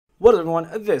What up everyone,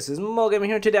 this is Mo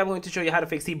Gaming here. Today I'm going to show you how to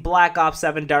fix the Black Ops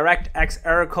 7 DirectX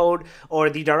error code,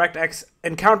 or the DirectX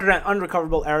encountered an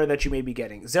unrecoverable error that you may be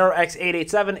getting,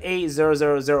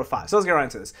 0x887A0005. So let's get right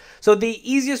into this. So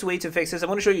the easiest way to fix this, I'm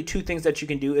going to show you two things that you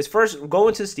can do. Is first, go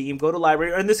into Steam, go to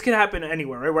library, and this can happen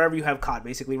anywhere, right? Wherever you have COD,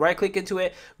 basically. Right click into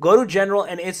it, go to general,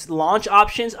 and its launch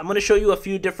options. I'm going to show you a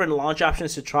few different launch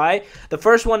options to try. The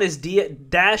first one is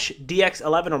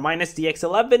 -DX11 or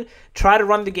 -DX11. Try to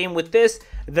run the game with this.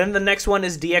 Then the next one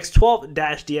is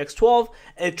DX12-DX12,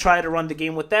 and try to run the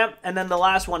game with that. And then the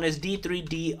last one is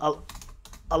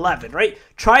D3D11, right?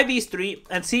 Try these three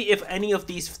and see if any of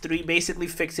these three basically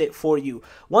fix it for you.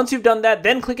 Once you've done that,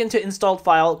 then click into installed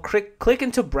file, click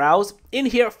into browse. In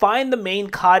here, find the main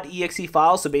COD exe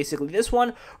file, so basically this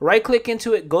one. Right click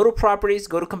into it, go to properties,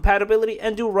 go to compatibility,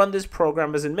 and do run this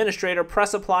program as administrator.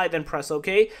 Press apply, then press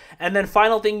OK. And then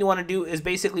final thing you want to do is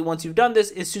basically, once you've done this,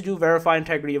 is to do verify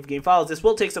integrity of game files. This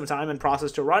will take some time and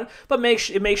process to run, but make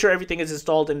sure everything is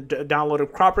installed and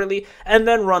downloaded properly, and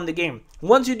then run the game.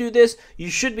 Once you do this, you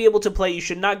should be able to play. You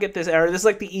should not get this error. This is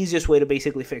like the easiest way to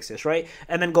basically fix this, right?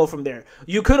 And then go from there.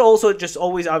 You could also just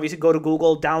always obviously go to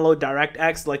Google, download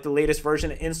DirectX, like the latest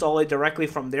version, install it directly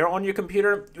from there on your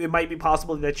computer. It might be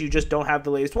possible that you just don't have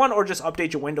the latest one, or just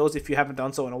update your Windows if you haven't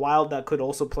done so in a while. That could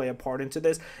also play a part into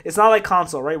this. It's not like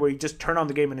console, right, where you just turn on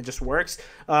the game and it just works.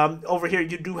 Over here,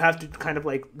 you do have to kind of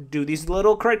like do these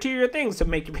little criteria things to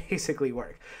make it basically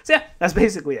work. So yeah, that's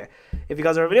basically it. If you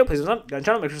guys are a video, please subscribe to the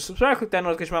channel, make sure to subscribe, click that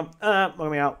notification bell.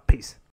 Let me out. Peace.